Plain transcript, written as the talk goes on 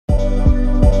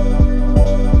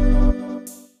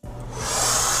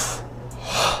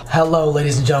Hello,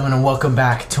 ladies and gentlemen, and welcome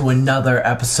back to another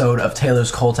episode of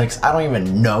Taylor's Cold Takes. I don't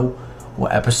even know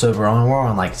what episode we're on. We're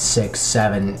on like 6,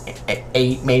 7,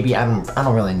 8, maybe. I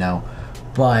don't really know.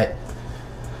 But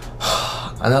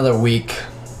another week,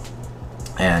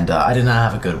 and I did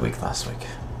not have a good week last week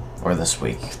or this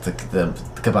week. The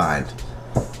combined,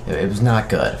 it was not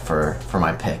good for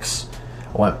my picks.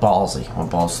 I went balls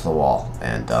to the wall,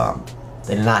 and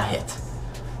they did not hit.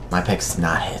 My picks did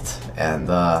not hit, and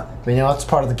but you know, it's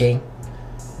part of the game.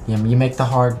 You make the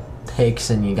hard takes,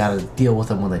 and you gotta deal with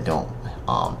them when they don't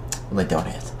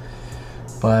hit.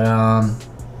 But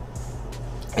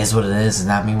is what it is. Does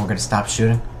that mean we're gonna stop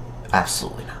shooting?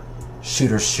 Absolutely not.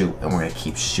 Shooters shoot, and we're gonna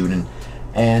keep shooting.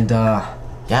 And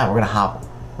yeah, we're gonna hop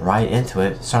right into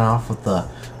it. Starting off with the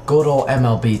good old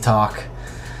MLB talk.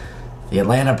 The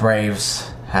Atlanta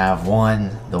Braves have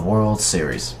won the World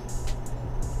Series.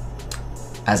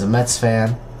 As a Mets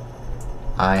fan,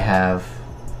 I have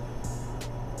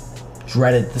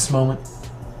dreaded this moment.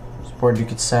 Is a word you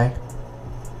could say.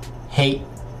 Hate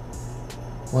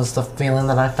was the feeling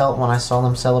that I felt when I saw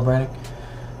them celebrating.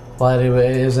 But it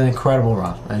was an incredible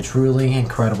run. A truly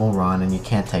incredible run, and you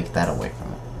can't take that away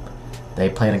from them. They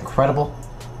played incredible.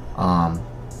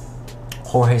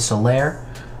 Jorge Soler,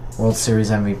 World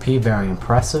Series MVP, very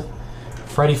impressive.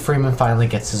 Freddie Freeman finally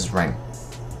gets his ring.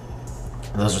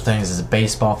 Those are things as a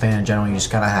baseball fan in general you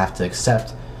just gotta have to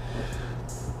accept.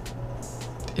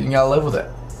 You gotta live with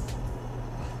it.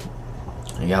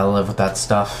 You gotta live with that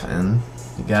stuff, and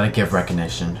you gotta give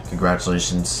recognition.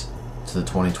 Congratulations to the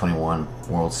 2021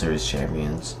 World Series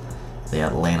champions, the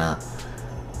Atlanta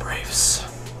Braves.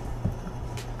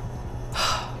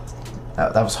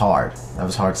 That was hard. That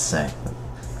was hard to say. It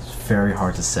was very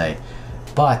hard to say.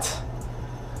 But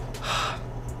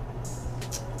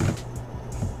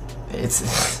it's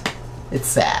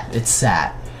sad. It's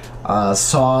sad.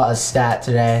 Saw a stat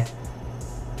today.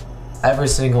 Every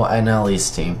single NL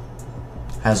East team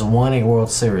has won a World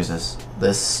Series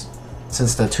this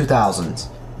since the 2000s,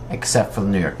 except for the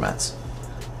New York Mets.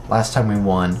 Last time we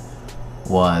won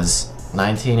was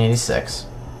 1986,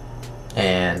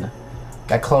 and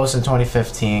got close in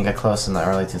 2015. Got close in the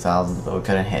early 2000s, but we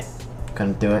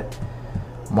couldn't do it.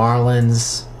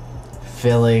 Marlins,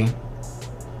 Philly,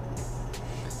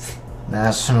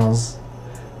 Nationals,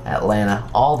 Atlanta,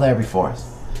 all there before us.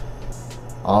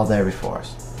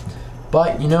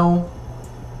 But, you know,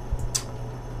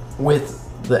 with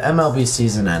the MLB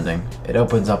season ending, it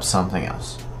opens up something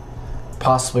else.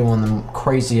 Possibly one of the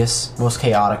craziest, most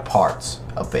chaotic parts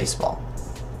of baseball.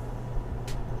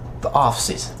 The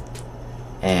off-season.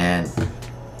 And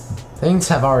things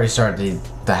have already started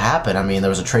to happen. I mean, there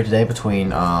was a trade today between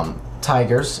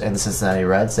Tigers and the Cincinnati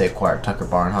Reds. They acquired Tucker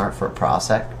Barnhart for a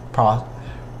prospect.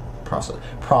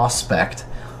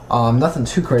 Nothing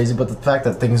too crazy, but the fact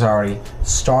that things are already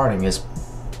starting is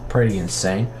pretty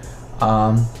insane.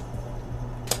 A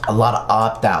lot of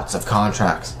opt-outs of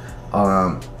contracts.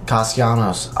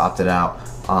 Castellanos opted out.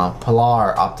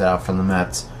 Pilar opted out from the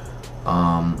Mets.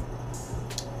 I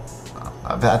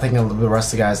think the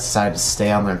rest of the guys decided to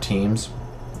stay on their teams.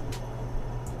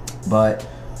 But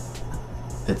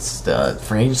it's the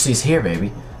free agency's here,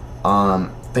 baby.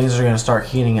 Things are going to start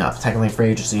heating up. Technically, free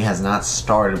agency has not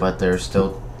started, but there's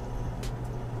still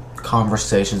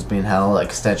conversations being held,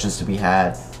 extensions to be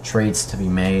had, trades to be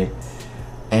made.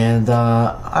 And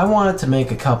I wanted to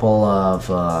make a couple of,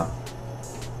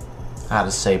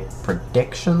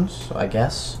 predictions, I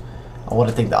guess, on what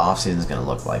I think the offseason is going to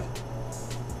look like.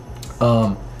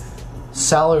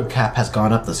 Salary cap has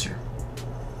gone up this year.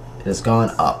 It has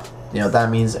gone up. You know what that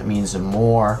means? It means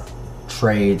more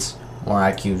trades, more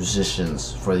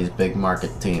acquisitions for these big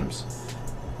market teams.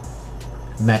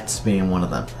 Mets being one of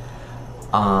them.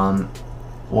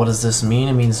 What does this mean?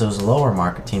 It means those lower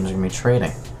market teams are going to be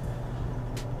trading.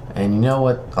 And you know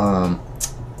what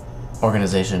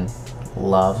organization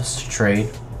loves to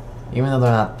trade? Even though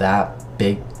they're not that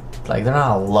big, like they're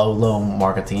not a low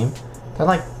market team. They're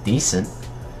like decent.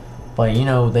 But you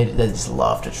know, they just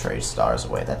love to trade stars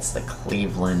away. That's the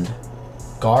Cleveland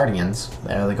Guardians.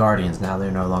 They're the Guardians now.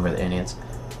 They're no longer the Indians.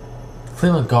 The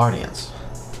Cleveland Guardians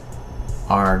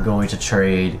are going to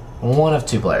trade one of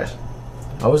two players.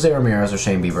 Jose Ramirez or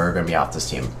Shane Bieber are going to be off this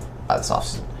team by this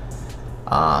offseason.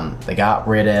 They got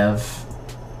rid of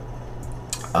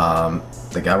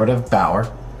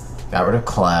Bauer, got rid of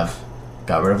Clev,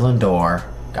 got rid of Lindor,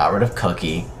 got rid of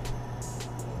Cookie,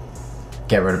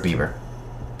 get rid of Bieber.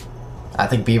 I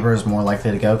think Bieber is more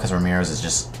likely to go because Ramirez is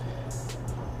just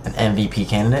an MVP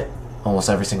candidate almost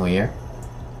every single year.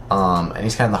 And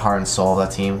he's kind of the heart and soul of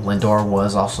that team. Lindor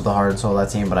was also the heart and soul of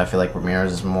that team, but I feel like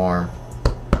Ramirez is more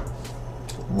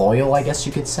loyal, I guess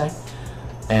you could say.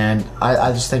 And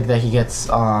I just think that he gets,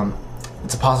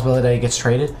 it's a possibility that he gets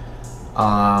traded.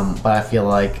 But I feel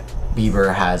like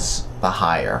Bieber has the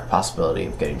higher possibility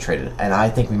of getting traded. And I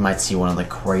think we might see one of the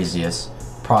craziest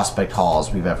prospect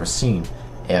hauls we've ever seen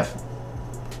if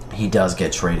he does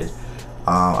get traded.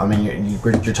 I mean,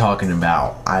 you're talking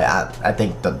about, I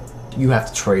think that you have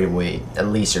to trade away at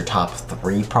least your top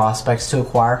 3 prospects to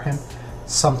acquire him.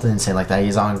 Something insane like that.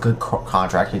 He's on a good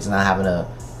contract. He's not having a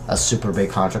super big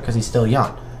contract because he's still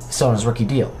young. He's still on his rookie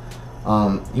deal.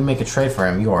 You make a trade for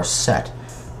him, you are set.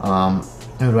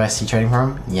 Who do I see trading for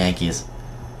him? Yankees.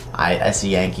 I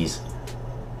see Yankees.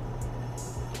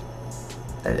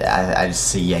 I just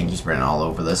see Yankees written all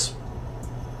over this.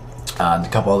 A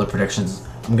couple other predictions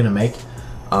I'm going to make.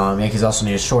 Yankees also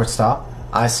need a shortstop.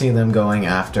 I see them going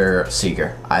after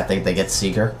Seager. I think they get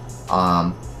Seager.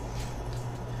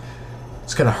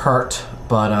 It's going to hurt,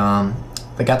 but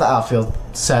they got the outfield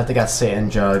set. They got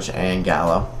Stanton, Judge, and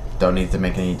Gallo. Don't need to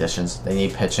make any additions. They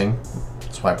need pitching.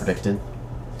 That's why I predicted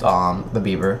the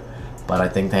Bieber. But I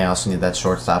think they also need that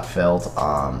shortstop filled.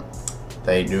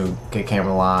 They can't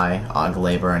rely on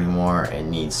Gleyber anymore. It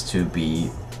needs to be...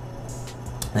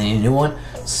 They need a new one.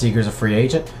 Seager's a free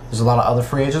agent. There's a lot of other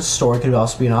free agents. Story could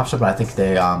also be an option, but I think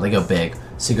they go big.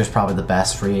 Seager's probably the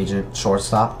best free agent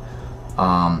shortstop.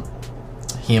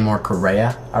 Him or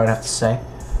Correa, I would have to say.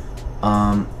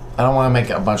 I don't want to make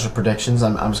a bunch of predictions.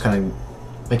 I'm just kind of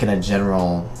making a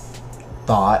general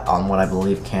thought on what I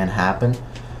believe can happen.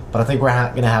 But I think we're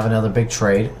going to have another big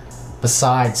trade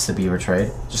besides the Bieber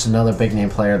trade. Just another big name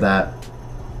player that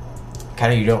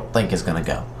kind of you don't think is going to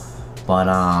go. But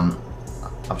I'm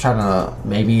trying to,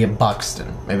 maybe a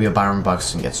Buxton. Maybe a Byron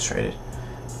Buxton gets traded.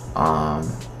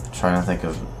 Trying to think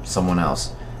of someone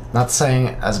else. Not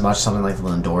saying as much something like the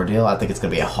Lindor deal. I think it's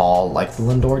going to be a haul like the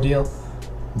Lindor deal.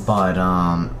 But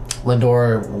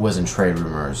Lindor was in trade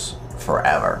rumors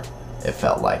forever, it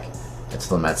felt like.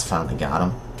 Until the Mets finally got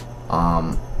him.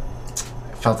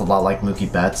 It felt a lot like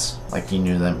Mookie Betts. Like you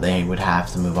knew that they would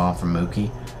have to move on from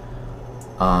Mookie.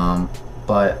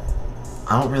 But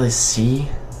I don't really see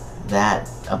that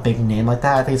a big name like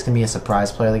that. I think it's going to be a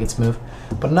surprise player that gets moved.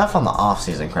 But enough on the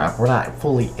offseason crap. We're not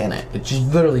fully in it. It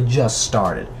just literally just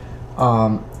started.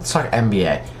 Let's talk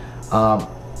NBA. A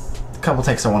couple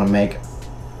takes I want to make.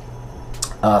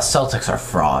 Celtics are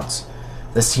frauds.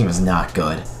 This team is not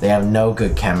good. They have no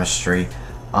good chemistry.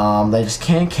 They just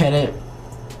can't get it.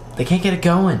 They can't get it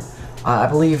going. I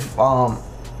believe was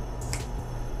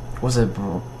it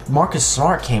Marcus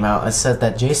Smart came out and said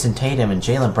that Jason Tatum and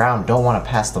Jaylen Brown don't want to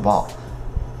pass the ball.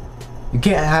 You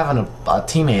can't have a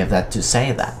teammate of that to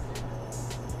say that.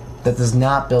 That does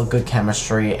not build good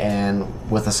chemistry, and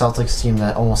with a Celtics team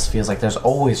that almost feels like there's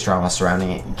always drama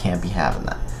surrounding it, you can't be having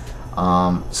that.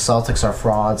 Celtics are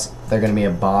frauds. They're going to be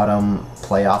a bottom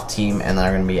playoff team, and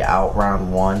they're going to be out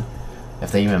round 1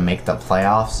 if they even make the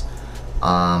playoffs.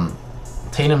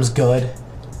 Tatum's good.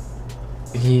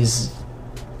 He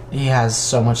has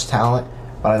so much talent,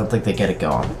 but I don't think they get it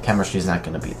going. Chemistry's not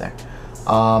going to be there.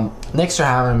 Knicks are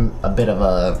having a bit of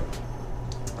a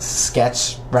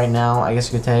sketch right now, I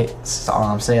guess you could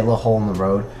say a little hole in the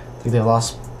road. I think they've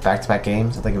lost back-to-back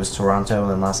games. I think it was Toronto,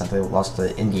 and then last night they lost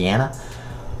to Indiana.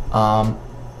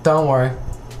 Don't worry.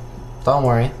 Don't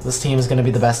worry. This team is going to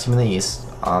be the best team in the East.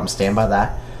 Stand by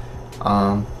that.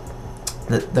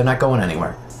 They're not going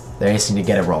anywhere. They just need to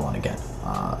get it rolling again.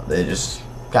 They just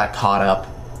got caught up.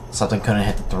 Something couldn't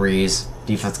hit the threes.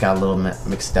 Defense got a little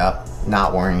mixed up.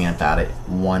 Not worrying about it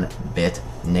one bit.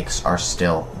 Knicks are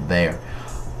still there.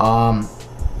 I'm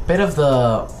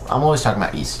always talking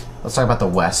about East. Let's talk about the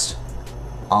West.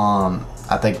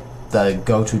 I think the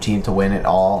go-to team to win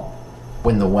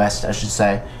the West, I should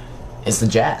say, is the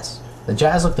Jazz. The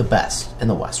Jazz look the best in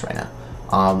the West right now.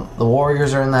 The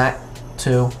Warriors are in that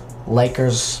too.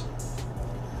 Lakers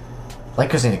need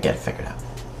to get it figured out.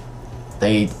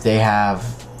 They have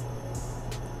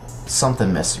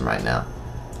something missing right now.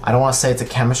 I don't want to say it's a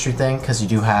chemistry thing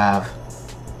because you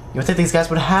would think these guys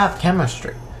would have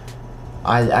chemistry.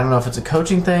 I don't know if it's a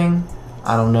coaching thing.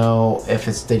 I don't know if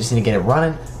they just need to get it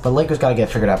running. But Lakers got to get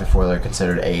it figured out before they're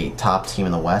considered a top team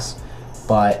in the West.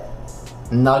 But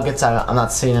Nuggets, I'm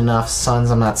not seeing enough.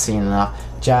 Suns, I'm not seeing enough.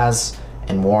 Jazz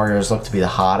and Warriors look to be the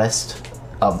hottest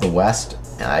of the West.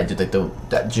 And I do think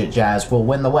that Jazz will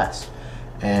win the West.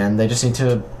 And they just need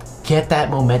to get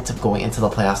that momentum going into the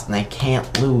playoffs. And they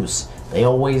can't lose. They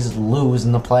always lose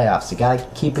in the playoffs. You got to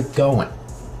keep it going.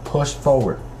 Push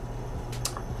forward.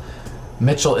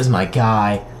 Mitchell is my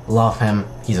guy. Love him.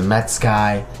 He's a Mets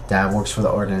guy. Dad works for the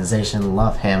organization.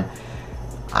 Love him.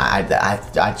 I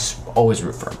just always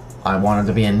root for him. I want him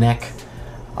to be a Knick.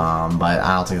 But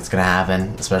I don't think it's gonna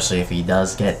happen, especially if he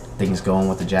does get things going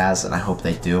with the Jazz, and I hope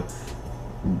they do.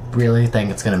 Really think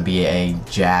it's gonna be a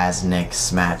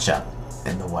Jazz-Knicks matchup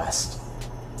in the West.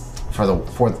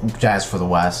 For Jazz for the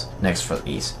West, Knicks for the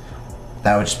East.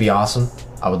 That would just be awesome.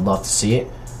 I would love to see it.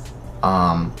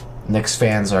 Knicks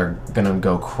fans are gonna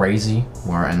go crazy.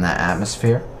 We're in that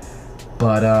atmosphere.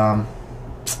 But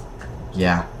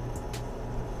yeah.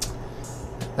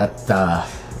 That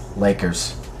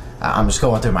Lakers. I'm just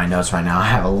going through my notes right now. I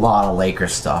have a lot of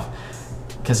Lakers stuff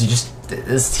because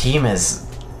this team is.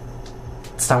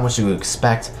 It's not what you would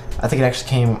expect. I think it actually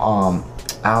came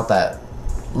out that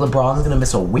LeBron's gonna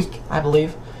miss a week, I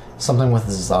believe, something with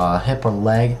his hip or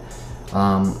leg.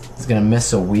 He's gonna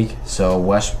miss a week, so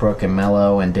Westbrook and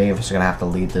Melo and Davis are gonna have to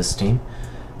lead this team.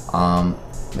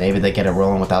 Maybe they get it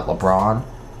rolling without LeBron.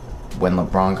 When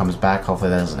LeBron comes back, hopefully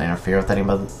that doesn't interfere with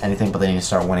anything, but they need to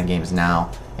start winning games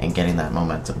now and getting that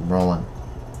momentum rolling.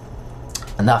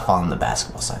 And not following the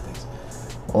basketball side of things.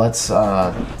 Let's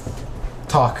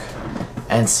talk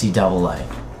NCAA.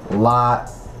 A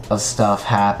lot of stuff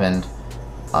happened.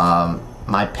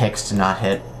 My picks did not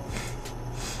hit.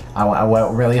 I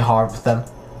went really hard with them.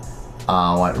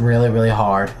 Went really, really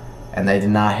hard, and they did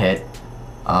not hit.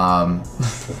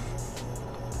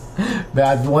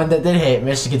 But one that did hit,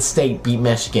 Michigan State beat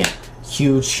Michigan.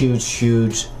 Huge, huge,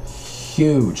 huge,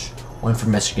 huge win for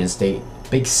Michigan State.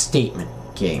 Big statement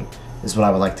game is what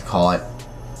I would like to call it.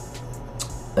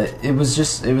 It was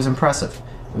impressive.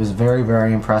 It was very,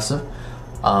 very impressive.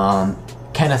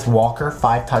 Kenneth Walker,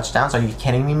 5 touchdowns. Are you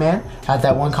kidding me, man? Had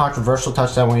that one controversial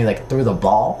touchdown where he like threw the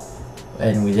ball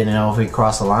and we didn't know if he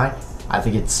crossed the line. I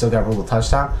think it still got ruled a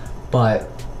touchdown. But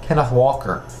Kenneth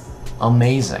Walker,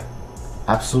 amazing.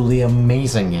 Absolutely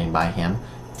amazing game by him.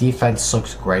 Defense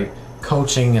looks great.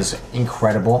 Coaching is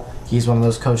incredible. He's one of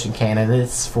those coaching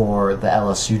candidates for the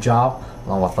LSU job,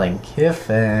 along with Lane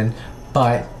Kiffin.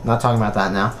 But not talking about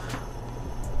that now.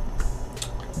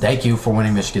 Thank you for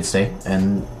winning Michigan State,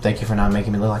 and thank you for not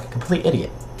making me look like a complete idiot.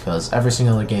 Because every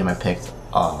single other game I picked,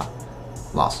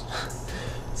 lost.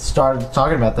 Started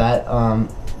talking about that.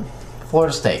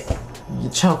 Florida State, you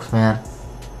choked, man.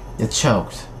 You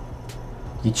choked.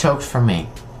 You choked for me.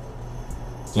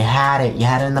 You had it. You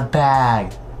had it in the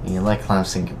bag. And you let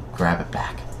Clemson grab it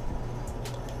back.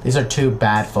 These are 2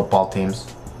 bad football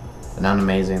teams. They're not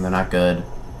amazing. They're not good.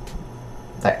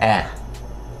 They're eh.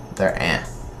 They're eh.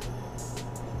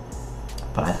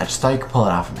 But I just thought you could pull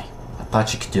it out for me. I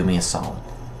thought you could do me a solid.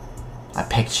 I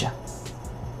picked you.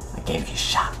 I gave you a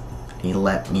shot. And you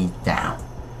let me down.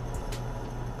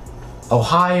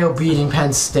 Ohio beating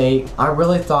Penn State. I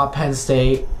really thought Penn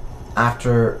State,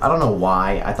 after, I don't know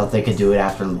why, I thought they could do it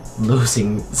after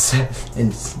losing in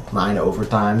 9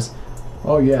 overtimes.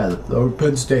 Oh yeah,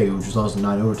 Penn State, who just lost in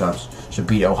 9 overtimes, should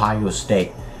beat Ohio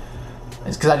State.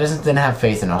 It's because I just didn't have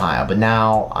faith in Ohio, but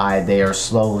now they are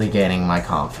slowly gaining my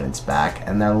confidence back,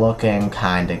 and they're looking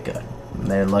kind of good.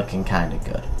 They're looking kind of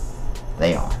good.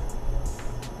 They are.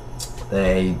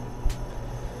 They're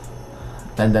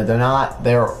not. I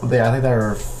think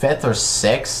they're 5th or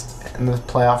 6th in the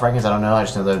playoff rankings. I don't know. I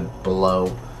just know they're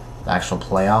below the actual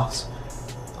playoffs.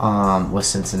 With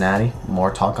Cincinnati.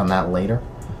 More talk on that later.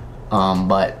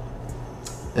 But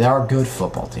they are a good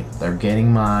football team. They're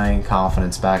getting my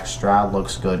confidence back. Stroud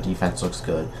looks good. Defense looks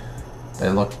good. They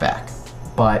look back.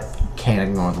 But can't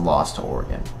ignore the loss to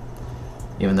Oregon.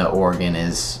 Even though Oregon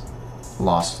had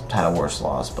a worse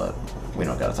loss, but we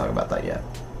don't got to talk about that yet.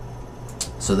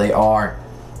 So they are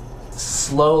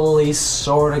slowly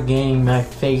sort of gaining my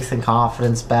faith and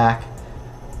confidence back.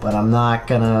 But I'm not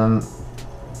gonna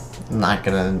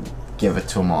give it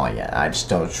to them all yet. I just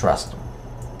don't trust them.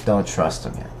 Don't trust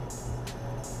them yet.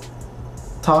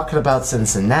 Talking about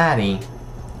Cincinnati,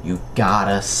 you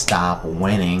gotta stop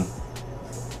winning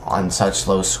on such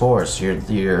low scores.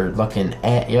 You're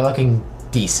looking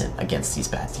decent against these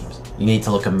bad teams. You need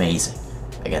to look amazing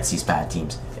against these bad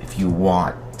teams if you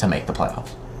want to make the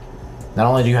playoffs. Not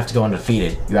only do you have to go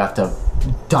undefeated, you have to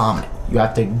dominate. You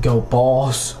have to go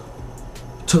balls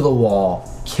to the wall,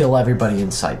 kill everybody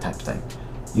in sight type thing.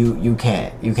 You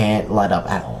can't let up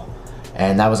at all.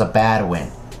 And that was a bad win.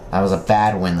 That was a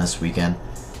bad win this weekend.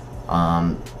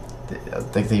 I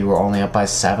think they were only up by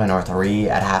 7 or 3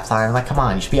 at halftime. Like, come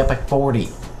on, you should be up by 40.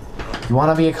 You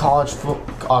want to be a college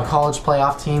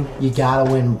playoff team, you gotta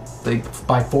win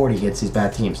by 40 against these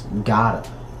bad teams. You gotta,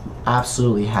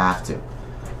 absolutely have to.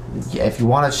 If you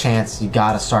want a chance, you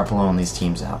gotta start blowing these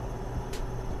teams out.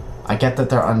 I get that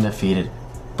they're undefeated,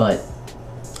 but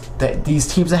these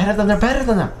teams ahead of them, they're better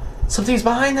than them. Some teams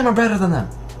behind them are better than them.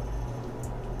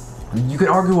 You could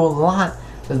argue a lot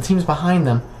that the teams behind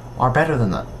them are better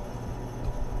than them.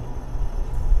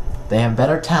 They have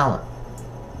better talent.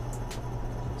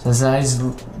 Cincinnati's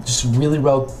just really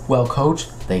well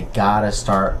coached. They gotta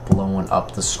start blowing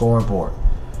up the scoreboard.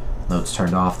 Notes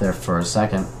turned off there for a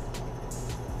second.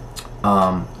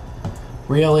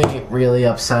 Really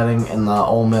upsetting in the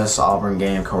Ole Miss Auburn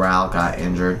game. Corral got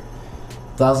injured.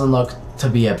 Doesn't look to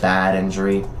be a bad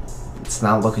injury. It's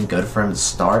not looking good for him to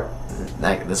start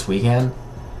this weekend.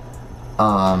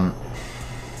 But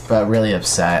really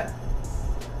upset.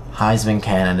 Heisman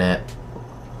candidate.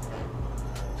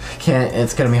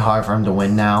 It's gonna be hard for him to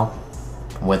win now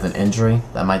with an injury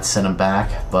that might set him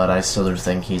back. But I still do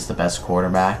think he's the best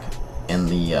quarterback in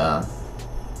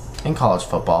in college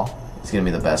football. He's gonna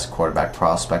be the best quarterback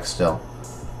prospect still.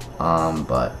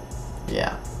 But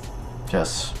yeah,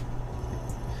 just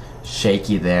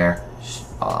shaky there.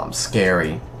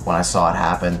 Scary when I saw it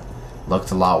happen. Looked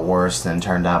a lot worse than it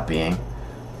turned out being.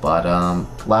 But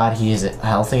glad he is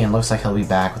healthy and looks like he'll be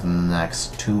back within the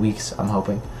next 2 weeks, I'm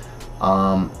hoping.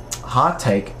 Hot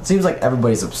take. It seems like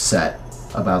everybody's upset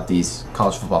about these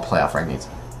college football playoff rankings.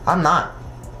 I'm not.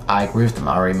 I agree with them.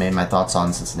 I already made my thoughts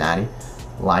on Cincinnati.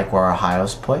 Like where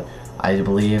Ohio's put. I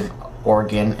believe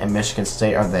Oregon and Michigan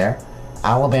State are there.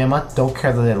 Alabama, don't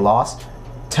care that they lost.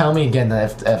 Tell me again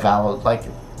that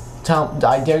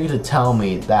I dare you to tell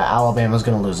me that Alabama's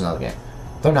going to lose another game.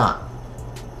 They're not.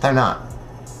 They're not.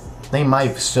 They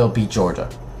might still beat Georgia.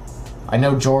 I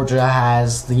know Georgia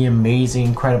has the amazing,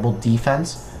 incredible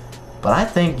defense, but I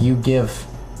think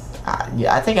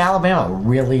I think Alabama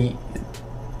really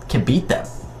can beat them.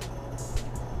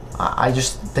 I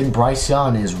just think Bryce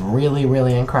Young is really,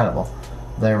 really incredible.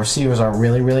 The receivers are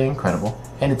really, really incredible.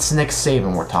 And it's Nick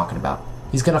Saban we're talking about.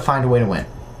 He's going to find a way to win.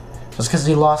 Just because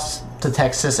he lost to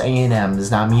Texas A&M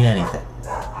does not mean anything.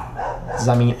 Does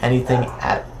not mean anything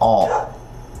at all.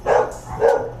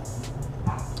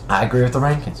 I agree with the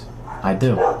rankings. I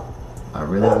do. I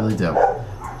really, really do.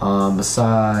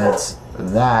 Besides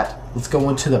that, let's go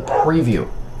into the preview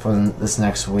for this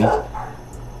next week.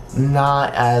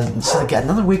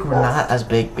 Another week where not as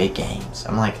big games.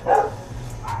 I'm like,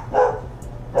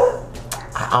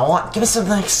 give me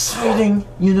something exciting,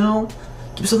 you know?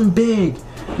 Give me something big.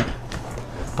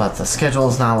 But the schedule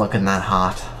is not looking that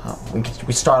hot.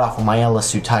 We start off with my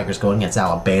LSU Tigers going against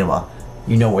Alabama.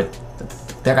 You know what?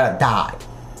 They're gonna die.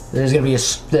 There's going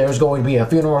to be a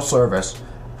funeral service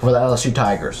for the LSU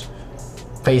Tigers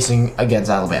facing against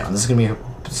Alabama. This is going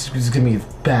to be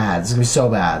bad. This is going to be so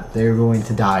bad. They're going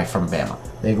to die from Bama.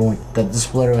 This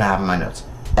is literally what I have in my notes.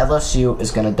 LSU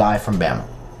is going to die from Bama.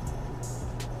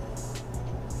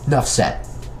 Enough said.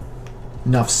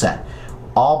 Enough said.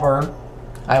 Auburn.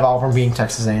 I have Auburn beating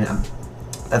Texas A&M.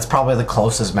 That's probably the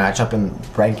closest matchup in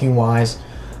ranking wise.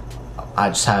 I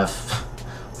just have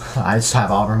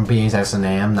Auburn beating Texas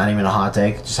A&M. Not even a hot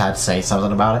take. Just had to say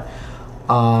something about it.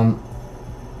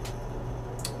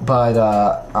 But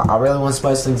I really want to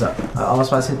spice things up. I want to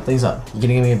spice things up. You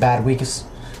gonna give me a bad week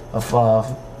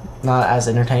of not as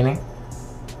entertaining?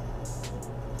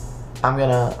 I'm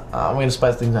gonna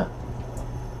spice things up.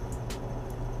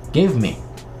 Give me.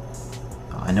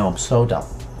 I know I'm so dumb.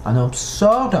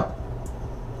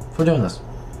 For doing this.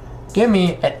 Give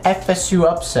me an FSU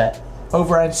upset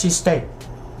over NC State.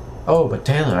 Oh, but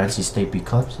Taylor, NC State beat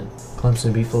Clemson.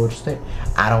 Clemson beat Florida State.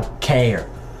 I don't care.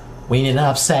 We need an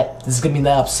upset. This is gonna be the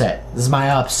upset. This is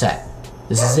my upset.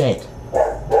 This is it.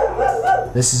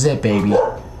 This is it, baby.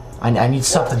 I need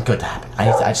something good to happen. I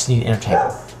just need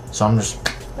entertainment. So I'm just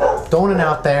throwing it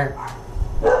out there.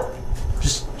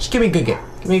 Just give me a good game.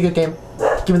 Give me a good game.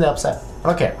 Give me the upset. I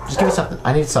don't care. Just give me something.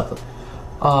 I need something.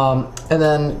 And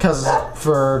then, just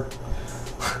for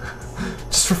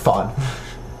fun.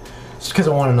 Just because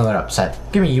I want another upset.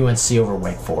 Give me UNC over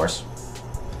Wake Forest.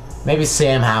 Maybe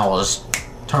Sam Howell just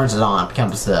turns it on,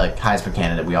 becomes the Heisman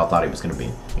candidate we all thought he was going to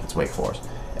be against Wake Forest.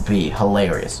 It'd be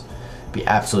hilarious. It'd be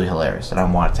absolutely hilarious, and I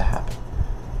want it to happen.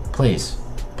 Please.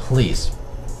 Please.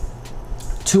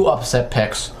 2 upset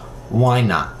picks. Why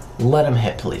not? Let them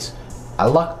hit, please. I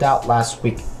lucked out last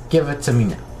week. Give it to me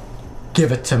now.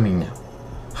 Give it to me now.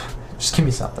 Just give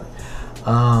me something.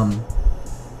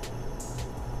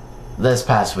 This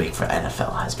past week for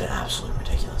NFL has been absolutely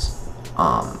ridiculous.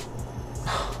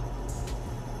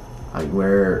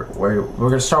 We're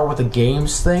gonna start with the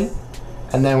games thing,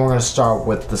 and then we're gonna start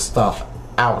with the stuff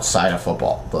outside of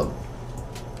football.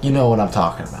 You know what I'm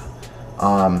talking about.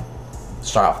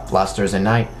 Start off last Thursday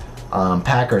night.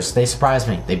 Packers, they surprised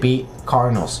me. They beat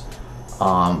Cardinals.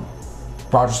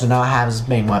 Rodgers did not have his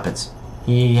main weapons.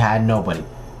 He had nobody.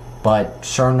 But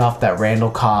sure enough, that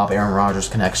Randall Cobb, Aaron Rodgers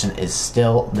connection is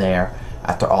still there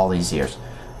after all these years.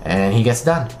 And he gets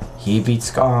done. He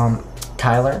beats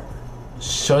Kyler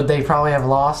Should they probably have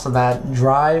lost on that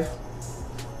drive?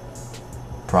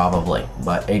 Probably.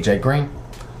 But AJ Green,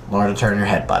 learn to turn your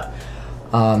head, bud.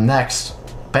 Next,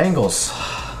 Bengals.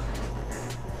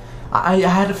 I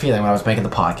had a feeling when I was making the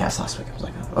podcast last week. I was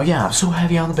like, oh yeah, I'm so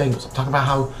heavy on the Bengals. I'm talking about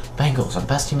how Bengals are the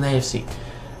best team in the AFC.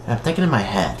 And I'm thinking in my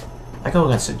head, I go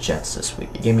against the Jets this week.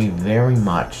 It gave me very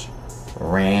much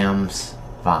Rams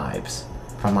vibes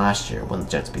from last year when the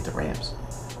Jets beat the Rams.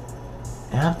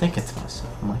 And I'm thinking to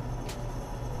myself, I'm like,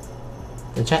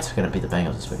 the Jets are going to beat the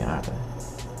Bengals this weekend, aren't they?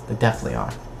 They definitely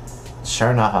are.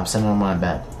 Sure enough, I'm sitting on my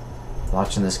bed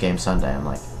watching this game Sunday. I'm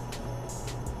like,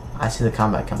 I see the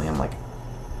comeback coming. I'm like,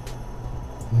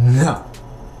 no.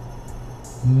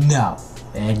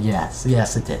 And yes,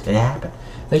 it did. It happened.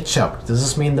 They choked. Does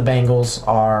this mean the Bengals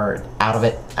are out of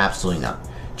it? Absolutely not.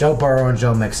 Joe Burrow and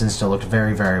Joe Mixon still looked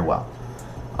very, very well.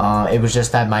 It was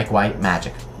just that Mike White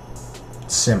magic.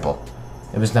 Simple.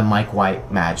 It was the Mike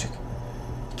White magic.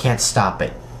 Can't stop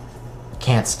it.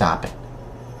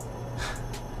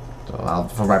 Well,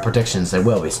 for my predictions, they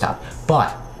will be stopped.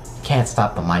 But, can't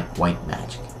stop the Mike White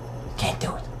magic. Can't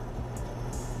do it.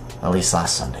 At least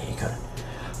last Sunday you couldn't.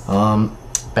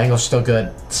 Bengals still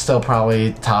good. Still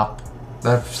probably top.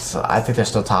 I think they're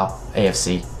still top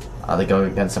AFC. They go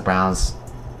against the Browns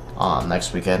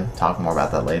next weekend. Talk more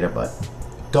about that later, but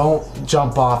don't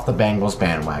jump off the Bengals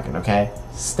bandwagon, okay?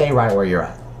 Stay right where you're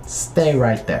at. Stay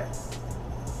right there.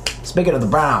 Speaking of the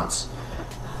Browns,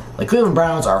 the Cleveland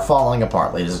Browns are falling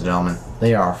apart, ladies and gentlemen.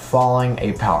 They are falling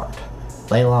apart.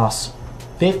 They lost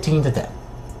 15-10.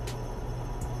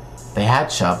 They had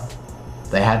Chubb.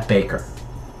 They had Baker.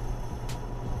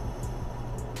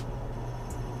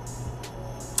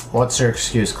 What's your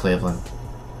excuse, Cleveland?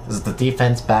 Is the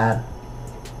defense bad?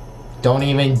 Don't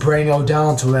even bring Odell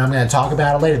into it. I'm going to talk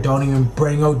about it later. Don't even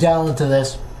bring Odell into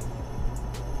this.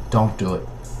 Don't do it.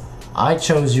 I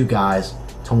chose you guys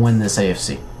to win this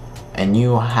AFC. And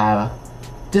you have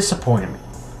disappointed me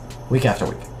week after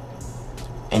week.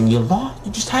 And you lost.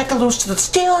 You just had to lose to the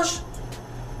Steelers.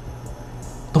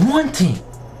 The one team.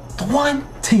 The one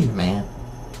team, man.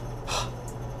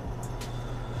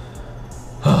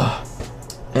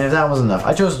 And if that wasn't enough,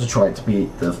 I chose Detroit to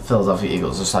beat the Philadelphia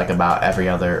Eagles, just like about every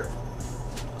other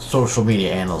social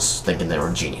media analyst thinking they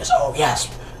were genius. Oh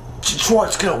yes,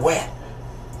 Detroit's gonna win.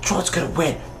 Detroit's gonna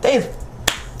win.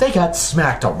 They got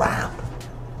smacked around.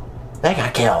 They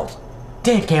got killed.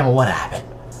 Dan Campbell, what happened?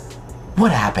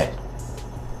 What happened?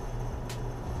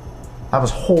 That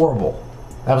was horrible.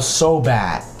 That was so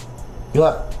bad. You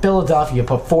let Philadelphia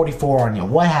put 44 on you.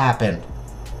 What happened?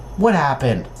 What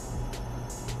happened?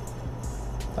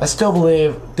 I still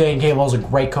believe Dan Campbell is a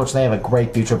great coach. They have a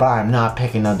great future, but I'm not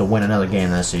picking them to win another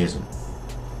game this season.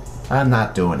 I'm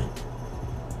not doing it.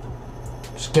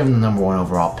 Just give them the number 1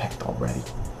 overall pick already.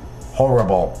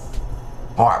 Horrible.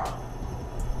 Horrible.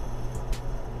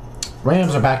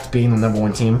 Rams are back to being the number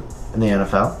 1 team in the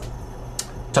NFL.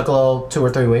 Took a little 2 or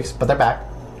 3 weeks, but they're back.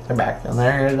 They're back, and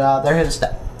they're here to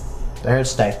stay. They're here to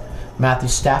stay. Matthew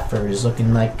Stafford is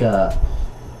looking like a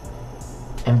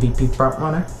MVP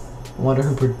frontrunner. I wonder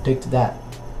who predicted that.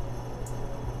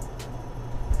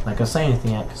 Not gonna say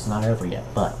anything yet because it's not over yet,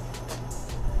 but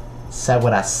said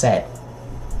what I said.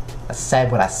 I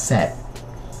said what I said.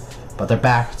 But they're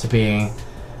back to being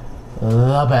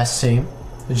the best team.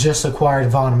 Just acquired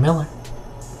Von Miller.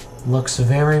 Looks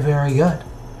very, very good.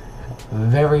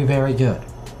 Very, very good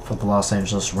for the Los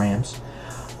Angeles Rams.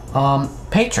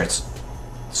 Patriots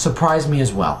surprised me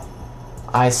as well.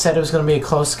 I said it was going to be a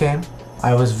close game.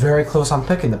 I was very close on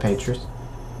picking the Patriots.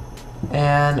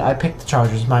 And I picked the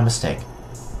Chargers, my mistake.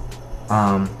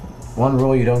 One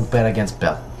rule, you don't bet against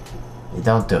Bill. You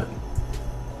don't do it.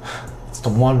 It's the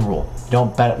one rule. You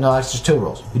don't bet, no, that's just 2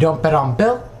 rules. You don't bet on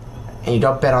Bill, and you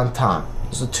don't bet on Tom.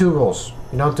 Those are 2 rules.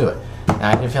 You don't do it. And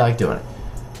I didn't feel like doing it.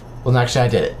 Well, actually, I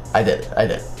did it. I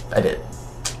did it.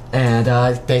 And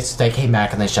they came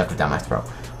back and they shoved it down my throat.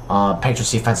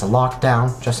 Patriots defense locked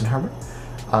down Justin Herbert.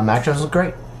 Mac Jones looked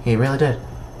great. He really did.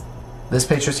 This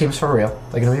Patriots team's for real.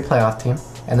 They're going to be a playoff team,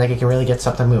 and they can really get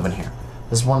something moving here.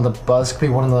 This is this could be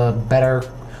one of the better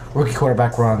rookie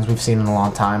quarterback runs we've seen in a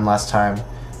long time. Last time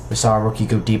we saw a rookie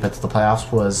go deep into the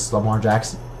playoffs was Lamar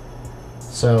Jackson.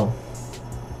 So,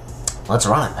 let's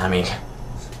run it. I mean,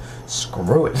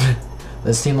 screw it.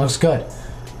 This team looks good.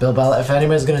 Bill Belichick. If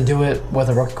anybody's going to do it with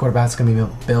a rookie quarterback, it's going to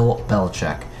be Bill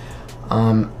Belichick.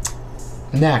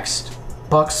 Next,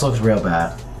 Bucks looked real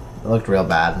bad. It looked real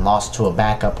bad and lost to a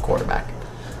backup quarterback.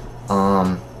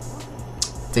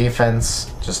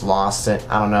 Defense just lost it.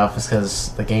 I don't know if it's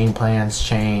because the game plans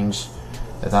changed.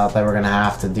 They thought they were going to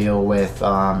have to deal with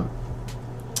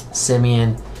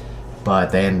Simeon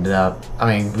but they ended up,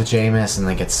 I mean, with Jameis and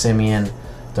they get Simeon.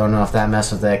 Don't know if that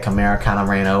messed with it. Kamara kind of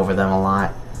ran over them a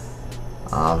lot.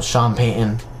 Sean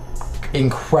Payton,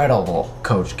 incredible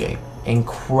coach game.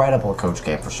 Incredible coach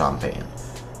game for Sean Payton.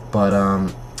 But,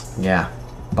 yeah,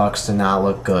 Bucks did not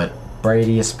look good.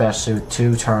 Brady, especially with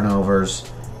 2 turnovers.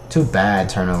 2 bad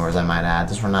turnovers, I might add.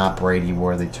 These were not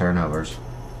Brady-worthy turnovers.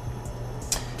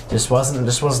 This wasn't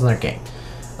their game.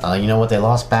 You know what? They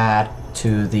lost bad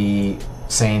to the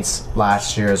Saints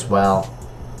last year as well.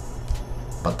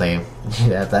 But they,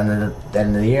 at the end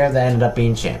of the year, they ended up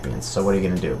being champions. So what are you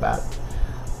going to do about it?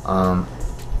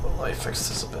 Let me fix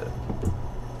this a bit.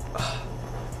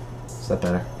 Is that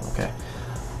better? Okay.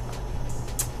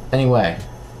 Anyway,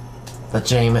 the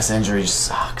Jameis injury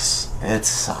sucks. It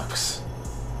sucks.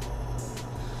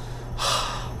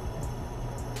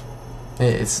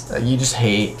 It's you just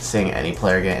hate seeing any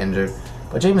player get injured.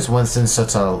 But Jameis Winston's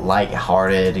such a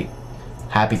light-hearted,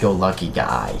 happy-go-lucky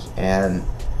guy, and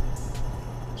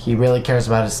he really cares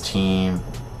about his team.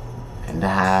 And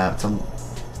to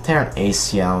tear an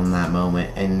ACL in that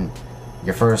moment in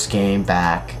your first game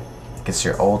back against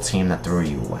your old team that threw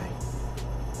you away,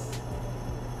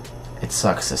 it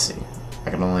sucks to see. I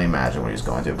can only imagine what he's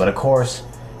going through. But of course,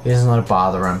 he doesn't let it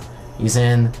bother him. He's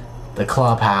in the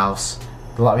clubhouse,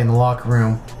 in the locker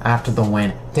room after the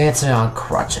win, dancing on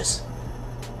crutches,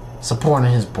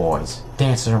 supporting his boys,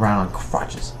 dancing around on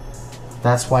crutches.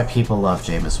 That's why people love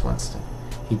Jameis Winston.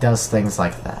 He does things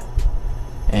like that.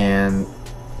 And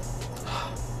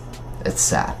it's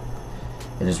sad.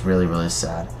 It is really, really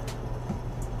sad.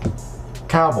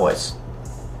 Cowboys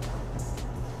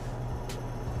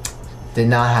did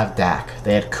not have Dak.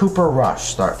 They had Cooper Rush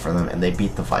start for them, and they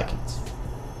beat the Vikings.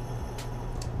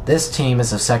 This team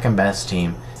is the second best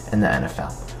team in the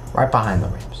NFL, right behind the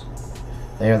Rams.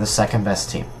 They are the second best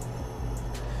team.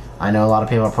 I know a lot of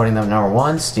people are putting them number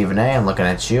 1. Stephen A., I'm looking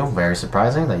at you. Very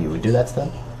surprising that you would do that to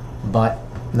them. But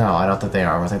no, I don't think they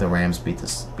are. I think the Rams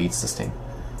beats this team.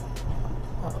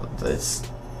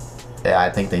 I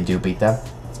think they do beat them.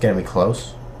 It's going to be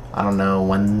close. I don't know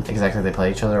when exactly they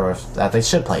play each other, or if they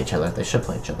should play each other. They should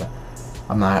play each other.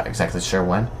 I'm not exactly sure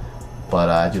when, but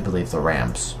I do believe the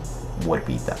Rams would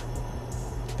beat them.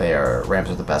 Rams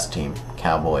are the best team.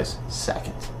 Cowboys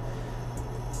second.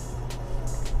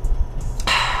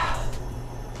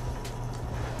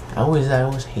 I always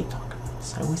hate talking about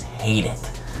this. I always hate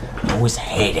it. I always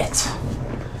hate it.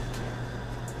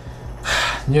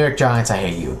 New York Giants, I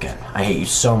hate you again. I hate you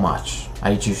so much.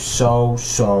 I hate you so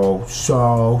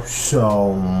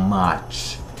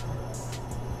much.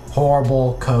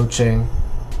 Horrible coaching.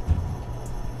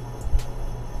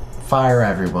 Fire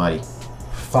everybody.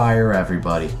 Fire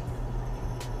everybody.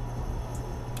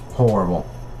 Horrible.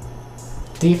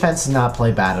 Defense did not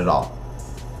play bad at all.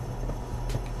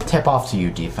 Tip off to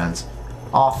you, defense.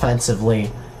 Offensively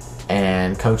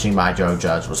and coaching by Joe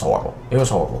Judge was horrible. It was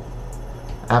horrible.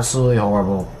 Absolutely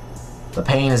horrible. The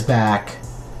pain is back.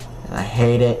 And I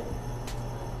hate it.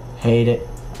 Hate it.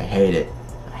 I hate it.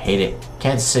 I hate it.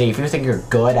 Kansas City, if you think you're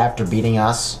good after beating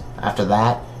us, after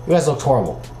that, you guys looked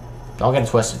horrible. Don't get it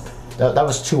twisted. That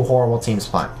was 2 horrible teams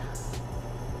playing.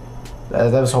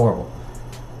 That was horrible.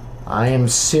 I am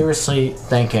seriously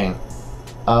thinking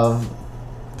of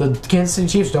the Kansas City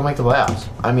Chiefs don't make the playoffs.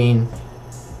 I mean,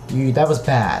 that was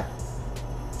bad.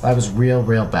 That was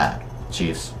real bad.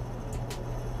 Chiefs.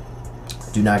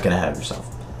 Do not get ahead of yourself.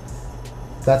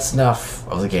 That's enough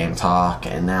of the game talk,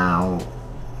 and now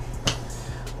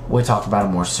we talk about a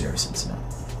more serious incident.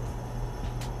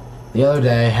 The other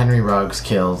day, Henry Ruggs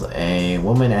killed a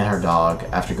woman and her dog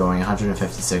after going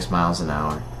 156 miles an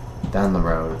hour down the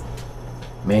road.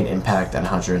 Made impact at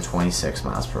 126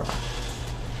 miles per hour.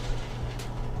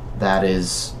 That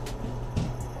is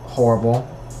horrible.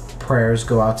 Prayers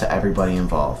go out to everybody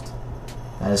involved.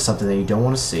 That is something that you don't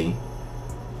want to see.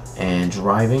 And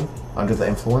driving under the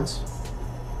influence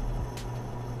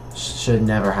should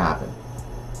never happen.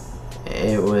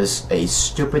 It was a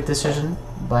stupid decision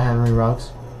by Henry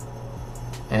Ruggs,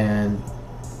 and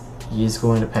he's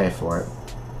going to pay for it.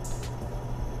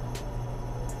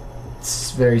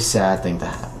 It's a very sad thing to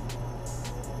happen.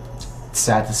 It's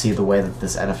sad to see the way that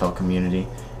this NFL community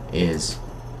is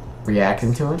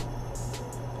reacting to it.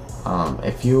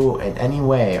 If you in any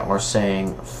way are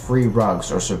saying free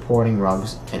Ruggs or supporting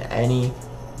Ruggs in any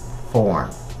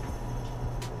form,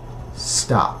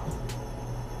 stop.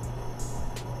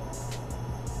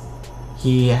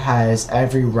 He has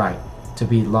every right to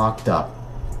be locked up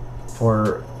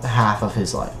for half of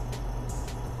his life.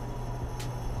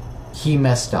 He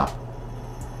messed up.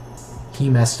 He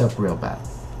messed up real bad.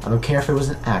 I don't care if it was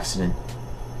an accident.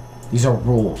 These are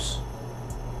rules.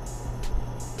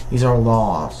 These are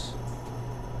laws.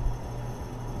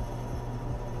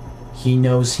 He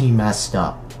knows he messed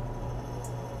up.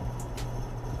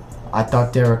 I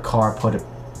thought Derek Carr put it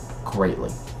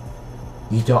greatly.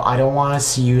 I don't want to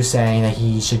see you saying that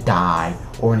he should die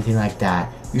or anything like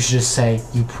that. You should just say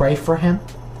you pray for him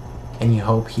and you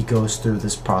hope he goes through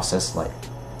this process later.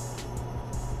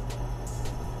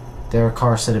 Derek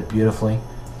Carr said it beautifully.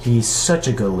 He's such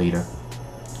a good leader.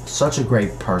 Such a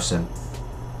great person.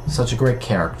 Such a great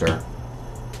character.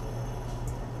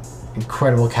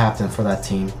 Incredible captain for that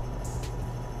team.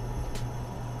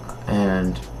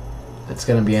 And it's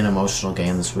going to be an emotional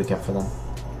game this weekend for them.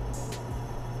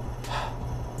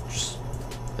 Just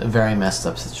a very messed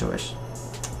up situation.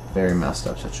 Very messed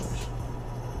up situation.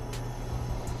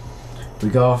 We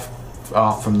go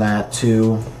off from that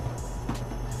to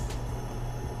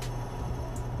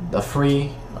the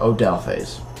free Odell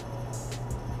phase.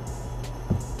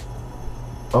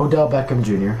 Odell Beckham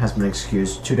Jr. has been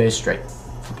excused 2 days straight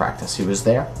from practice. He was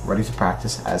there, ready to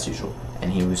practice as usual,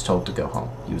 and he was told to go home.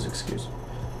 He was excused.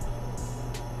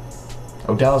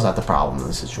 Odell is not the problem in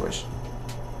this situation.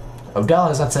 Odell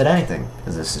has not said anything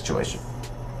in this situation.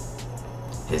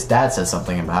 His dad said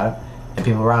something about it, and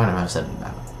people around him have said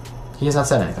about it. He has not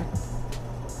said anything.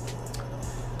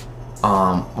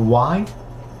 Why?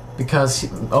 Because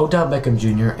Odell Beckham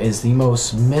Jr. is the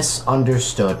most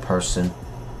misunderstood person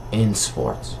in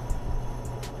sports.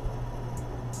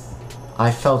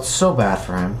 I felt so bad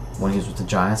for him when he was with the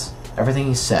Giants. Everything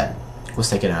he said was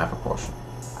taken out of proportion,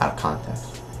 out of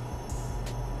context.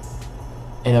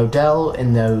 And Odell,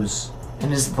 in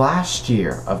his last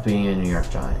year of being a New York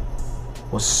Giant,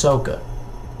 was so good.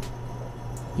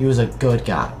 He was a good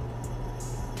guy.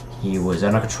 He was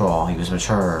under control. He was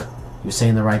mature. He was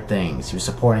saying the right things. He was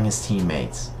supporting his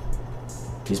teammates.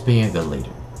 He was being a good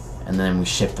leader. And then we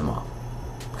shipped him off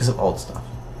because of old stuff.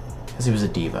 Because he was a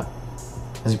diva.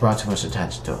 Because he brought too much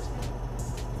attention to it.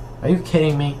 Are you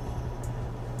kidding me?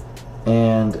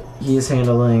 And he is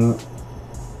handling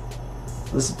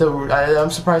this.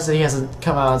 I'm surprised that he hasn't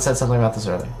come out and said something about this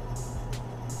earlier.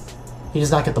 He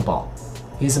does not get the ball.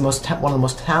 He's one of the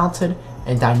most talented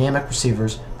and dynamic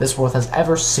receivers this world has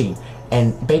ever seen.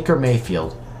 And Baker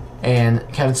Mayfield and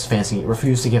Kevin Stefanski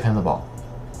refused to give him the ball.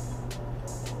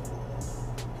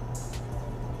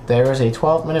 There is a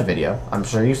 12-minute video, I'm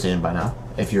sure you've seen it by now,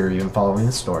 if you're even following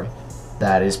the story,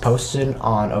 that is posted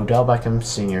on Odell Beckham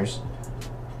Sr.'s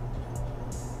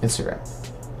Instagram.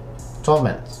 12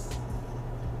 minutes.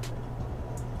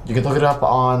 You can look it up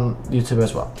on YouTube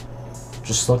as well.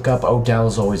 Just look up Odell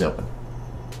is Always Open.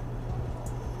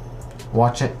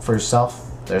 Watch it for yourself.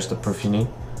 There's the proof you need.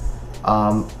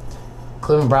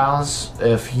 Cleveland Browns,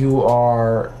 if you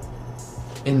are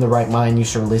in the right mind, you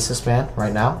should release this man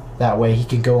right now. That way he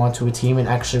can go onto a team and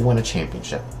actually win a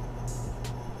championship.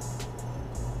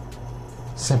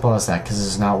 Simple as that, because this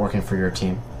is not working for your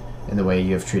team. And the way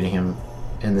you have treated him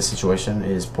in this situation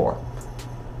is poor.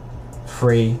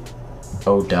 Free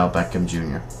Odell Beckham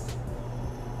Jr.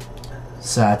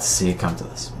 Sad to see it come to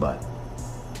this, but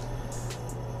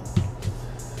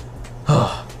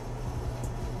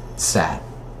sad.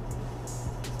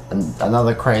 And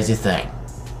another crazy thing.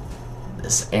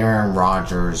 This Aaron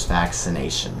Rodgers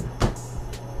vaccination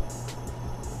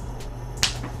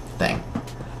thing.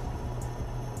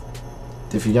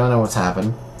 If you don't know what's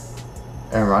happened,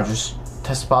 Aaron Rodgers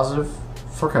tested positive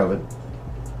for COVID.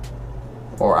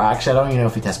 Or actually, I don't even know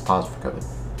if he tested positive for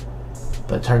COVID.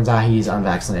 But it turns out he's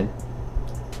unvaccinated.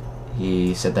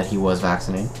 He said that he was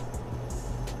vaccinated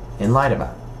and lied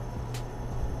about it.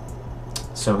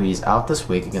 So he's out this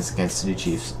week against the Kansas City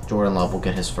Chiefs. Jordan Love will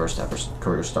get his first ever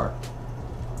career start.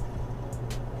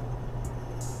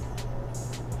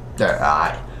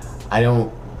 I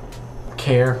don't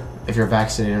care if you're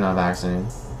vaccinated or not vaccinated.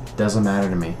 Doesn't matter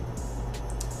to me.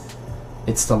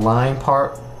 It's the lying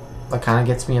part that kind of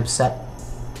gets me upset.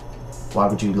 Why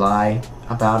would you lie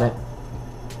about it?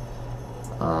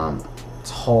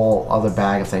 It's a whole other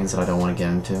bag of things that I don't want to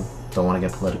get into. Don't want to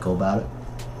get political about it.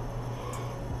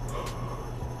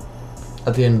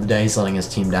 At the end of the day, he's letting his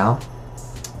team down.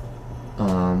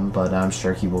 But I'm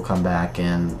sure he will come back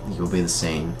and he will be the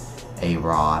same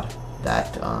A-Rod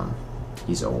that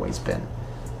he's always been.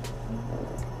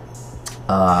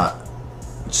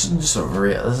 This is a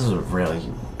really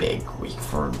big week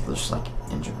for just like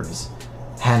injuries.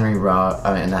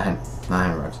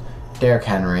 Derrick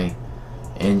Henry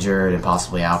injured and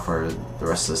possibly out for the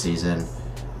rest of the season.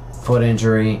 Foot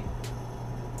injury,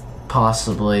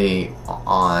 possibly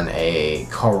on a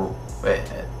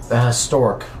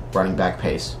historic running back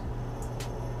pace.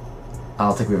 I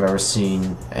don't think we've ever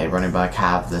seen a running back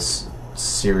have this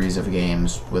series of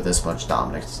games with this much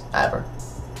dominance ever.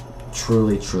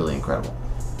 Truly, truly incredible.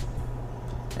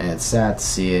 And it's sad to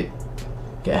see it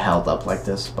get held up like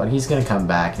this, but he's going to come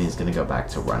back and he's going to go back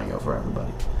to running over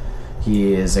everybody.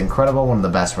 He is incredible, one of the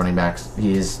best running backs.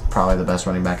 He is probably the best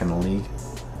running back in the league.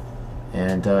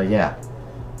 And yeah.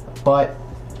 But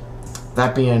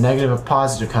that being a negative, a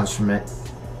positive comes from it.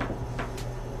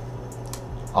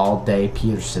 All Day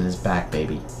Peterson is back,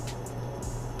 baby.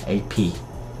 AP.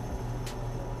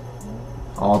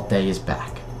 All Day is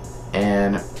back.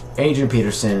 And Adrian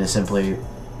Peterson is simply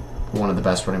one of the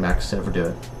best running backs to ever do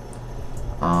it.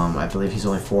 I believe he's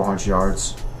only 400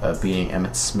 yards beating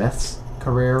Emmitt Smith's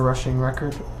career rushing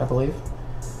record, I believe.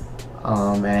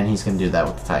 And he's going to do that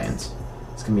with the Titans.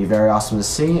 It's going to be very awesome to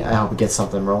see. I hope he gets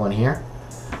something rolling here.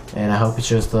 And I hope he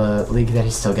shows the league that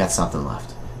he still gets something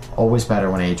left. Always better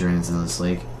when Adrian's in this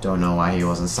league. Don't know why he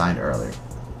wasn't signed earlier.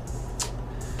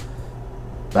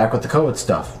 Back with the COVID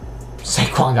stuff.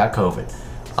 Saquon got COVID.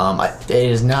 It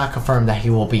is not confirmed that he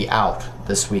will be out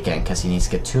this weekend because he needs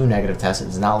to get 2 negative tests. It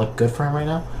does not look good for him right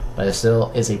now, but it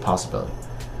still is a possibility.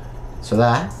 So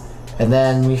that, and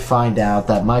then we find out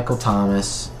that Michael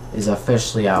Thomas is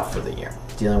officially out for the year,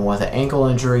 dealing with an ankle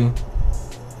injury.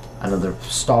 Another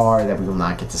star that we will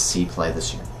not get to see play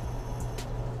this year.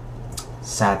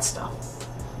 Sad stuff.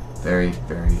 Very,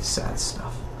 very sad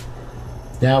stuff.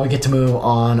 Now we get to move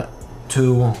on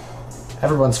to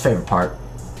everyone's favorite part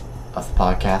of the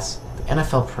podcast, the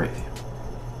NFL preview.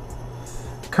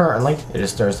 Currently, it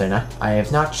is Thursday night. I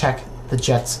have not checked the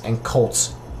Jets and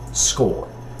Colts score.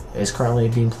 It is currently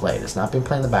being played. It's not being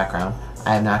played in the background.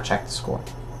 I have not checked the score.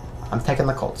 I'm taking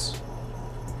the Colts.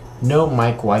 No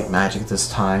Mike White magic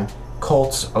this time.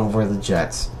 Colts over the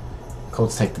Jets.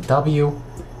 Colts take the W.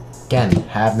 Again,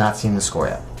 have not seen the score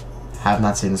yet. Have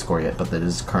not seen the score yet, but it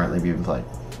is currently being played.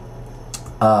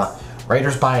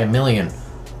 Raiders by 1 million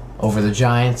over the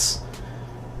Giants.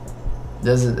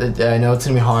 I know it's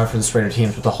going to be hard for the Raider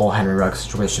teams with the whole Henry Ruggs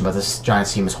situation, but this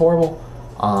Giants team is horrible.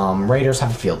 Raiders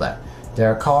have to feel that.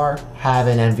 Derek Carr, have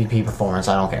an MVP performance.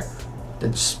 I don't care.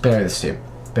 Just bury this team.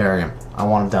 Bury him. I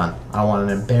want him done. I want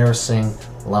an embarrassing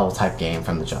level type game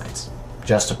from the Giants.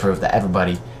 Just to prove that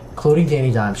everybody, including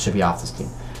Danny Dimes, should be off this team.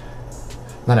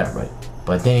 Not everybody,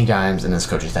 but Danny Dimes and his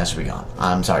coaching staff should be gone.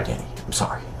 I'm sorry, Danny. I'm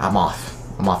sorry. I'm off.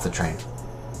 I'm off the train.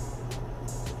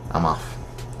 I'm off.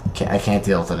 I can't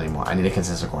deal with it anymore. I need a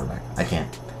consistent quarterback. I can't.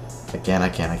 I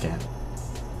can't.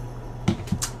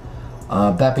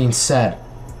 That being said,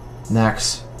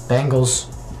 next, Bengals,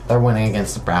 they're winning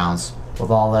against the Browns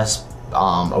with all this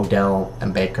Odell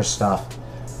and Baker stuff.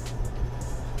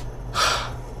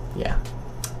 Yeah.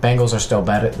 Bengals are still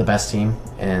the best team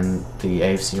in the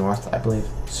AFC North, I believe.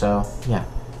 So, yeah.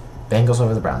 Bengals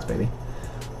over the Browns, baby.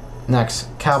 Next,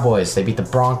 Cowboys. They beat the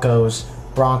Broncos.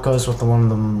 Broncos with one of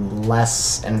the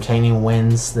less entertaining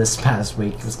wins this past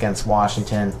week. It was against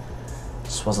Washington.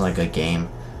 This wasn't a good game.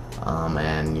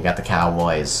 And you got the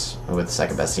Cowboys with the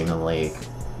second best team in the league.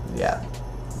 Yeah.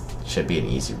 Should be an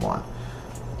easy one.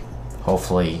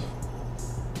 Hopefully.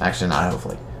 Actually, not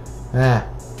hopefully.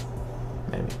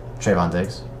 Maybe. Trayvon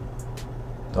Diggs.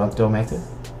 Do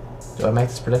I make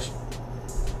this prediction?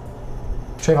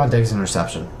 Trayvon Diggs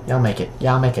interception. Yeah, I'll make it.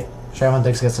 Trayvon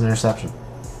Diggs gets an interception.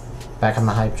 Back on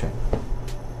the hype train.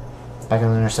 Back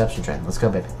on the interception train. Let's go,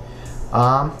 baby.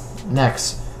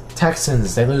 Next.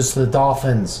 Texans. They lose to the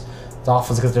Dolphins.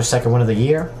 Dolphins get their second win of the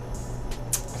year.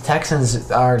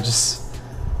 Texans are just...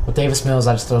 With Davis Mills,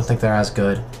 I just don't think they're as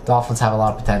good. Dolphins have a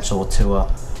lot of potential with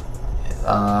Tua.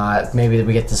 Maybe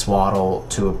we get this Waddle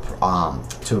to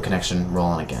a connection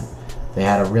rolling again. They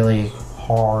had a really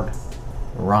hard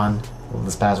run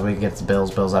this past week against the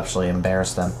Bills. Bills actually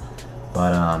embarrassed them.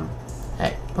 But,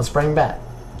 hey, let's bring back.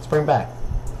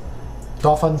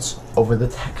 Dolphins over the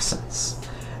Texans.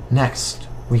 Next,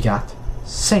 we got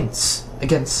Saints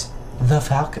against the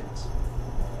Falcons.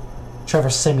 Trevor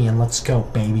Siemian, let's go,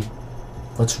 baby.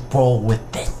 Let's roll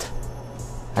with it.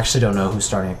 Actually don't know who's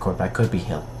starting at quarterback. Could be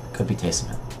Hill. Could be Taysom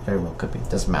Hill. Very well could be.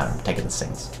 Doesn't matter. I'm taking the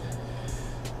Saints.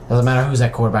 Doesn't matter who's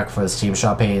at quarterback for this team.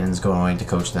 Sean Payton's going to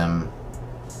coach them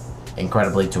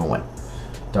incredibly to a win.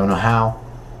 Don't know how,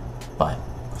 but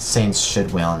Saints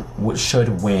should win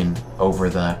over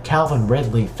the Calvin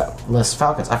Ridley-less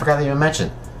Falcons. I forgot to even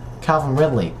mention. Calvin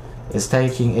Ridley is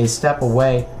taking a step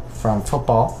away from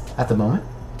football at the moment.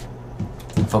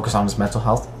 Focus on his mental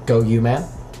health. Go you, man.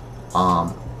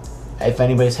 If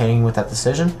anybody's hanging with that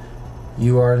decision,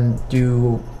 you're in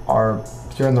the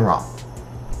wrong.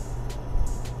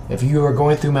 If you are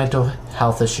going through mental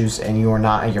health issues and you are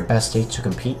not at your best state to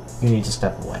compete, you need to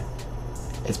step away.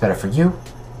 It's better for you,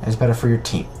 and it's better for your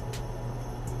team.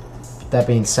 That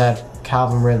being said,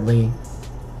 Calvin Ridley.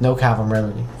 No Calvin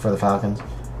Ridley for the Falcons.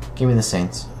 Give me the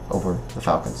Saints over the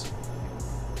Falcons.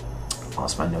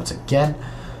 Lost my notes again.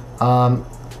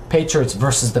 Patriots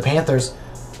versus the Panthers.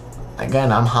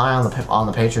 Again, I'm high on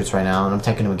the Patriots right now, and I'm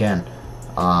taking them again.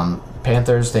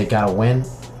 Panthers, they got a win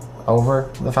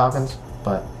over the Falcons,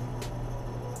 but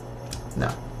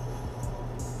no.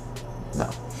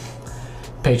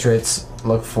 Patriots,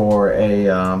 look for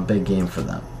a big game for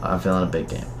them. I'm feeling a big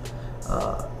game.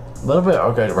 A little bit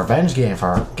of a revenge game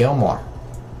for Gilmore.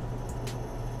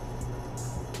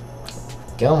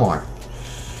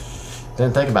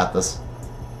 Didn't think about this.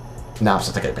 No, I'm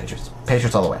still taking the Patriots.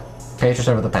 Patriots all the way. Patriots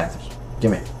over the Panthers.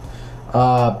 Give me.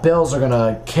 Bills are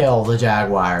gonna kill the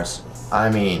Jaguars. I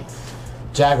mean,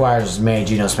 Jaguars made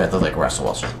Geno Smith look like Russell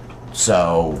Wilson.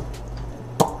 So,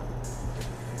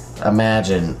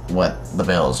 imagine what the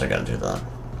Bills are gonna do to them.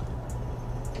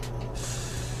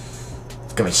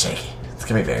 It's gonna be shaky. It's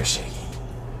gonna be very shaky.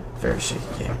 Very shaky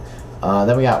game.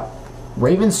 Then we got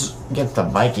Ravens against the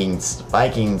Vikings.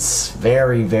 Vikings,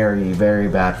 very, very, very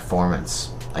bad performance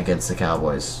against the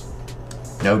Cowboys.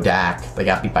 No Dak. They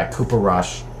got beat by Cooper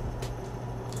Rush.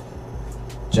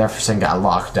 Jefferson got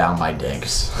locked down by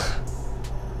Diggs.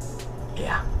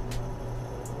 Yeah.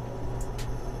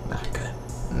 Not good.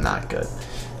 Not good.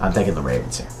 I'm taking the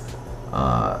Ravens here.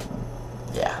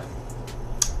 Yeah.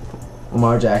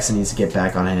 Lamar Jackson needs to get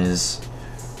back on his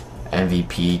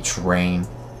MVP train.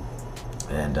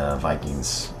 And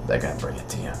Vikings, they're going to bring it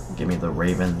to you. Give me the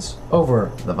Ravens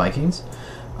over the Vikings.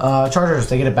 Chargers,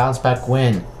 they get a bounce-back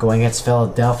win going against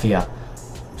Philadelphia.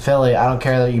 Philly, I don't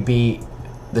care that you beat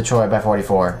Detroit by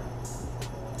 44.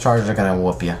 Chargers are going to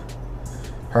whoop you.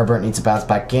 Herbert needs a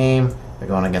bounce-back game. They're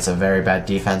going against a very bad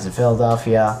defense in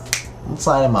Philadelphia. Let's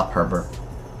light him up, Herbert.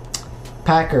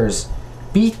 Packers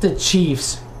beat the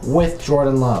Chiefs with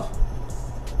Jordan Love.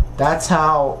 That's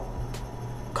how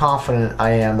confident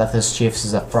I am that this Chiefs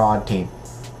is a fraud team.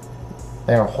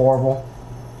 They are horrible.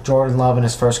 Jordan Love in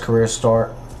his first career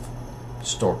start.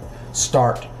 He's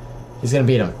gonna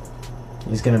beat him.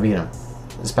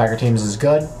 This Packer team is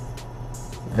good,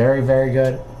 very, very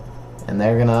good, and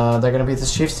they're gonna beat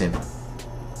this Chiefs team.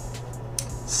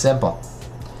 Simple.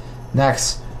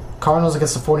 Next, Cardinals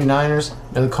against the 49ers.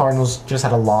 The Cardinals just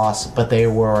had a loss, but they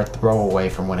were a throw away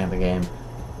from winning the game.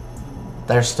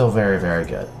 They're still very, very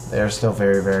good. They're still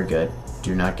very, very good.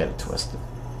 Do not get it twisted.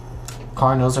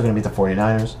 Cardinals are going to beat the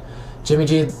 49ers. Jimmy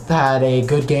G had a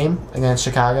good game against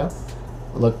Chicago.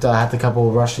 Had a couple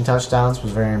of rushing touchdowns.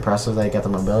 Was very impressive. They got the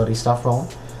mobility stuff rolling.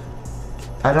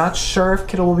 I'm not sure if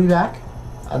Kittle will be back.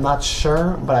 I'm not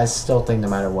sure, but I still think no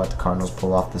matter what, the Cardinals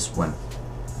pull off this win.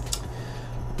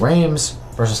 Rams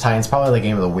versus Titans, probably the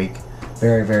game of the week.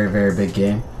 Very, very, very big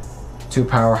game. Two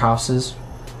powerhouses.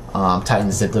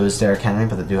 Titans did lose Derrick Henry,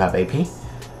 but they do have AP.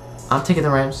 I'm taking the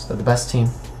Rams. They're the best team.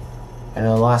 And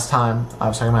the last time I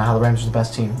was talking about how the Rams were the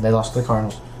best team, they lost to the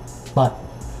Cardinals. But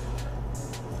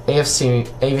AFC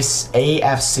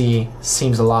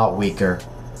seems a lot weaker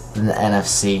than the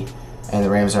NFC, and the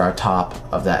Rams are on top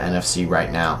of that NFC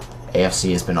right now.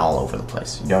 AFC has been all over the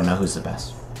place. You don't know who's the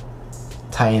best.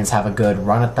 Titans have a good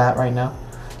run at that right now,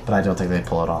 but I don't think they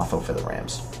pull it off over the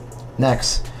Rams.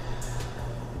 Next,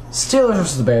 Steelers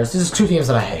versus the Bears. These are two teams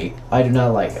that I hate. I do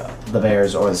not like the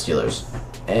Bears or the Steelers.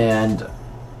 And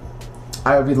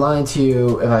I would be lying to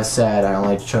you if I said I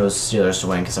only chose Steelers to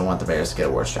win because I want the Bears to get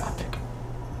a worse draft pick.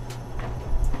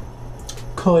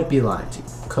 Could be lying to you.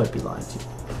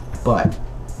 But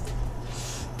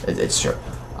it's true.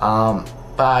 But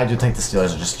I do think the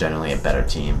Steelers are just generally a better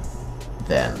team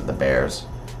than the Bears.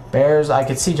 Bears, I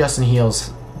could see Justin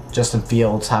Fields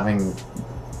having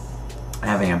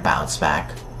a bounce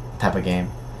back type of game,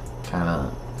 kind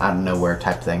of out of nowhere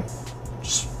type thing.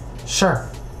 Sure,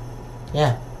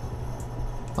 yeah.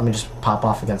 Let me just pop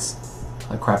off against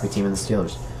a crappy team in the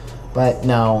Steelers, but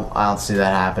no, I don't see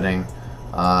that happening.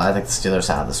 I think the Steelers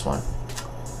have this one,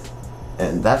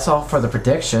 and that's all for the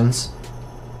predictions.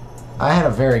 I had a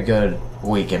very good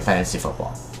week in fantasy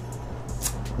football.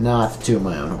 Not to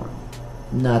my own horn.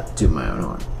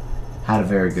 Had a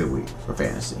very good week for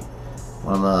fantasy.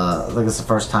 I think it's the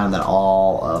first time that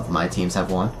all of my teams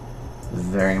have won.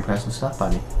 Very impressive stuff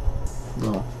by me.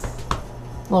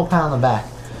 Little pat on the back.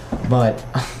 But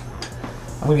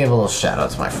I'm gonna give a little shout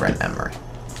out to my friend Emery.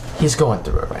 He's going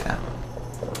through it right now.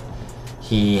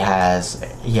 He had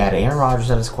Aaron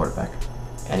Rodgers at his quarterback,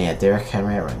 and he had Derrick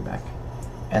Henry at running back,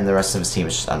 and the rest of his team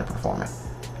is just underperforming.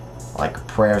 Like,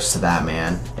 prayers to that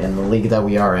man. In the league that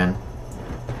we are in,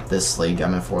 this league,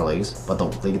 I'm in 4 leagues, but the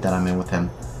league that I'm in with him,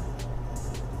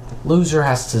 loser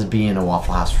has to be in a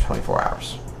Waffle House for 24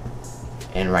 hours.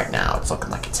 And right now, it's looking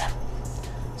like it's him.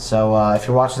 So if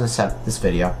you're watching this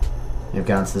video, you've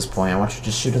gotten to this point, I want you to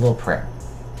just shoot a little prayer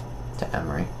to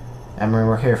Emery. Emery,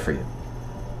 we're here for you.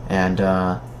 And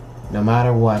no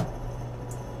matter what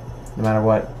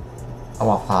a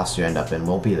Waffle House you end up in,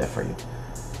 we'll be there for you.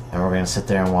 And we're going to sit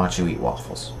there and watch you eat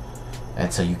waffles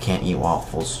until you can't eat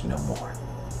waffles no more.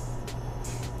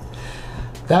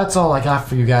 That's all I got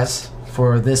for you guys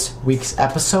for this week's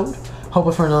episode.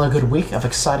 Hoping for another good week of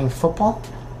exciting football.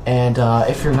 And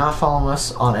if you're not following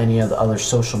us on any of the other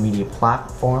social media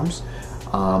platforms,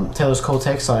 Taylor's Cold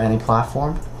Takes on any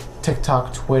platform,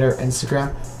 TikTok, Twitter,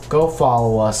 Instagram, go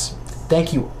follow us.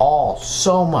 Thank you all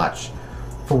so much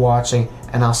for watching,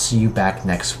 and I'll see you back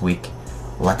next week.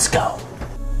 Let's go.